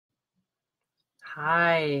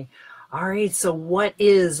Hi. All right, so what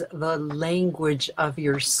is the language of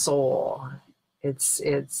your soul?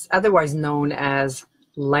 It's otherwise known as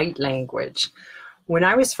light language. When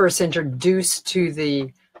I was first introduced to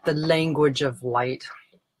the language of light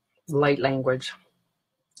language,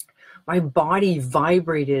 my body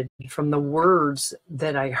vibrated from the words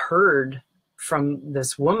that I heard from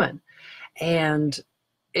this woman. And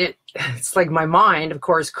it's like my mind, of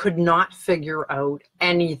course, could not figure out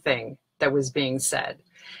anything that was being said.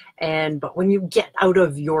 But when you get out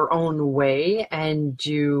of your own way and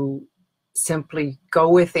you simply go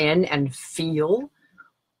within and feel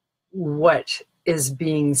what is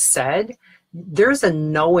being said, there's a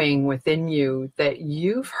knowing within you that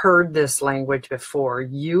you've heard this language before.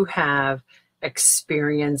 You have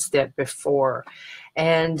experienced it before.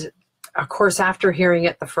 And of course, after hearing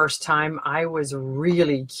it the first time, I was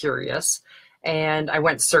really curious and I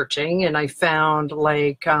went searching and I found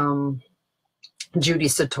Judy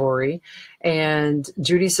Satori. And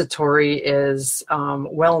Judy Satori is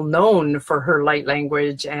well known for her light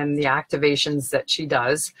language and the activations that she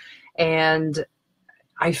does. And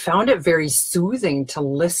I found it very soothing to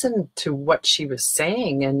listen to what she was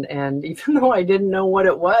saying. And even though I didn't know what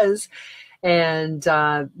it was, and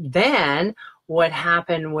then what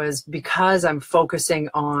happened was, because I'm focusing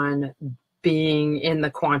on being in the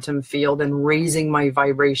quantum field and raising my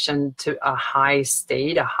vibration to a high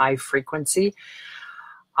state, a high frequency,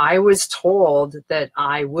 I was told that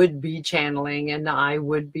I would be channeling and I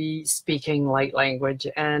would be speaking light language.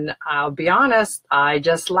 And I'll be honest, I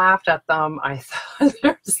just laughed at them. I thought,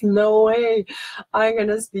 there's no way I'm going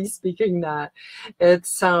to be speaking that.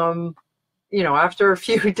 It's, after a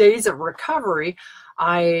few days of recovery,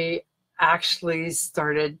 I actually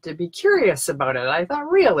started to be curious about it. I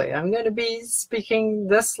thought, really, I'm going to be speaking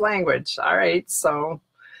this language. All right. So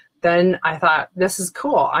then I thought, this is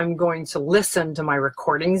cool. I'm going to listen to my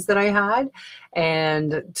recordings that I had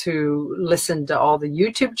and to listen to all the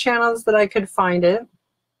YouTube channels that I could find it.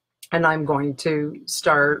 And I'm going to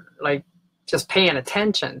start just paying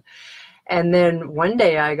attention. And then one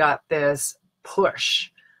day I got this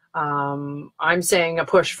push. I'm saying a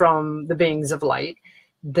push from the beings of light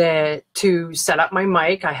that to set up my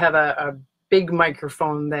mic. I have a big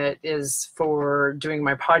microphone that is for doing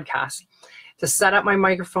my podcast, to set up my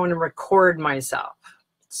microphone and record myself.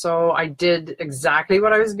 So I did exactly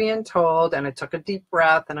what I was being told, and I took a deep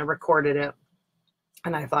breath and I recorded it.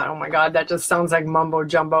 And I thought, oh my God, that just sounds like mumbo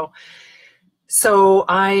jumbo. So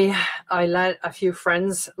I let a few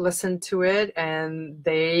friends listen to it, and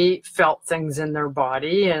they felt things in their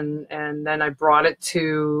body. And then I brought it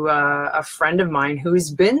to a friend of mine who's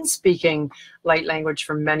been speaking light language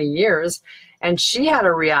for many years, and she had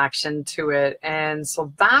a reaction to it. And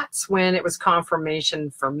so that's when it was confirmation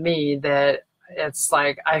for me that it's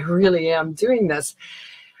like, I really am doing this.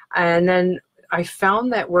 And then I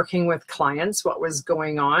found that working with clients, what was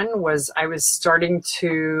going on was I was starting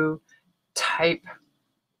to type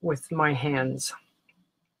with my hands.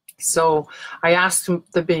 So I asked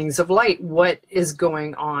the beings of light, what is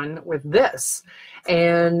going on with this?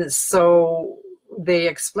 And so they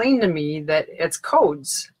explained to me that it's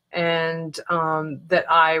codes, and that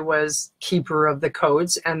I was keeper of the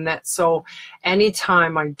codes, and that so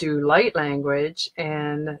anytime I do light language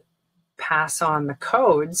and pass on the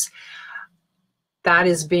codes, that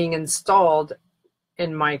is being installed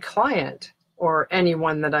in my client or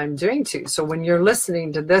anyone that I'm doing to. So when you're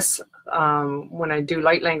listening to this, when I do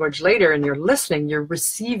light language later and you're listening, you're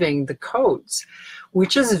receiving the codes,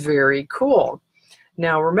 which is very cool.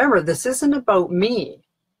 Now, remember, this isn't about me.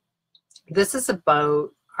 This is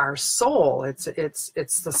about our soul. It's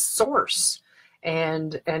the source,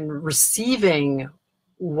 and receiving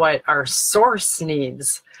what our source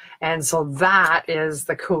needs. And so that is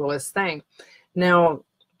the coolest thing. Now,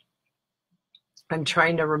 I'm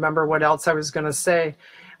trying to remember what else I was going to say.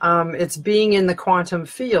 It's being in the quantum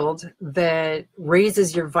field that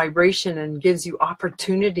raises your vibration and gives you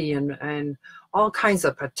opportunity and all kinds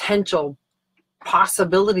of potential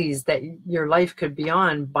possibilities that your life could be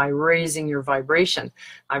on by raising your vibration.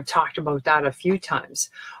 I've talked about that a few times,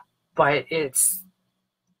 but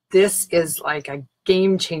this is like a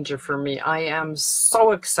game changer for me. I am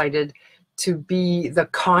so excited to be the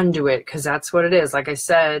conduit, because that's what it is. Like I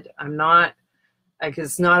said,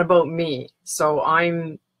 it's not about me. So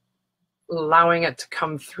I'm allowing it to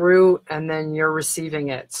come through, and then you're receiving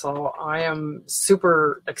it. So I am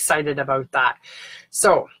super excited about that.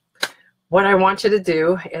 So what I want you to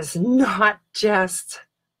do is not just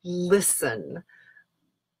listen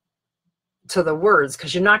to the words,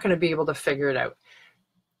 because you're not going to be able to figure it out.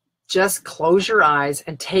 just close your eyes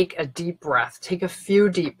and take a deep breath. Take a few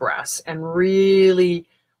deep breaths and really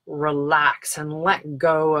relax and let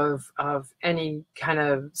go of any kind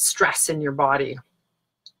of stress in your body.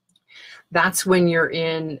 That's when you're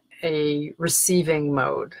in a receiving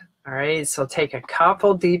mode. All right, so take a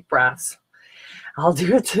couple deep breaths. I'll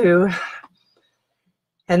do it too.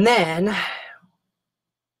 And then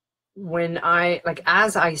when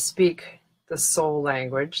as I speak the soul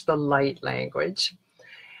language, the light language,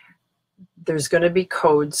 there's going to be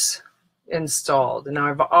codes installed. And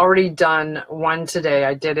I've already done one today.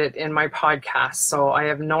 I did it in my podcast, so I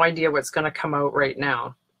have no idea what's going to come out right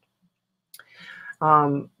now.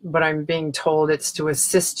 But I'm being told it's to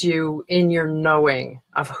assist you in your knowing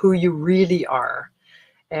of who you really are.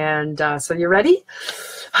 And so you ready?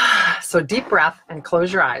 So deep breath and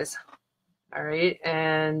close your eyes. All right.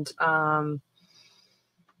 And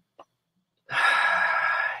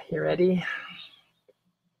you ready?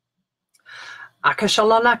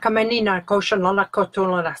 Akashalala kamenina koshalala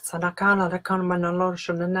kotula sanakana la kanmanalo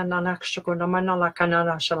shunana shukuna manala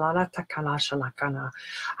kanala shalala takala shalakana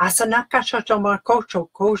asanaka shatoma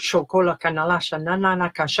kosho kola kanala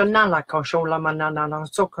shanana kashanala koshola manana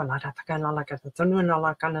sokola takanala katanuna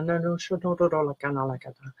la kanana shudorola kanala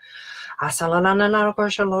kata asalana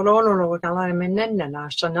koshalolo kala menena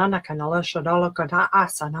shanana kanala shadala kata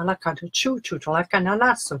asanala katu chuchu la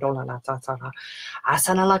kanala sodola tatara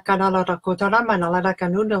asanala kanala kotara manala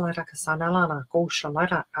kanuna la kasanala la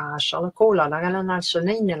koshala shalakola la kanana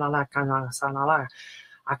shanina la kanala sanala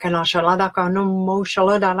akana shalada kanu mo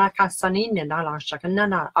shalada la kasanina la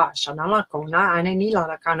shakanana shanala kona anani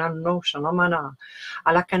la kana no shalamana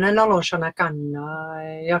ala kanana lo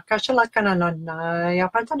shanakana yakashala kanana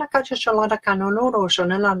yapantana kashalada kanono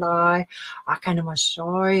shanala la akana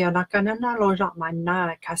masoy ala kanana lo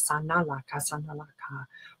mana kasanala ka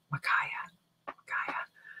makaya.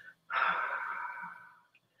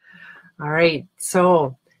 All right,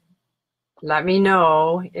 so let me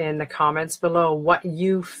know in the comments below what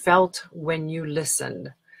you felt when you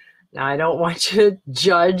listened. Now, I don't want you to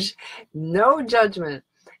judge, no judgment.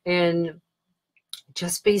 And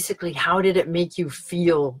just basically, how did it make you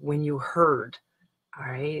feel when you heard? All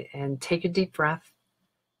right, and take a deep breath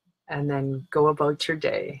and then go about your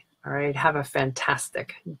day. All right, have a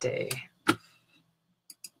fantastic day.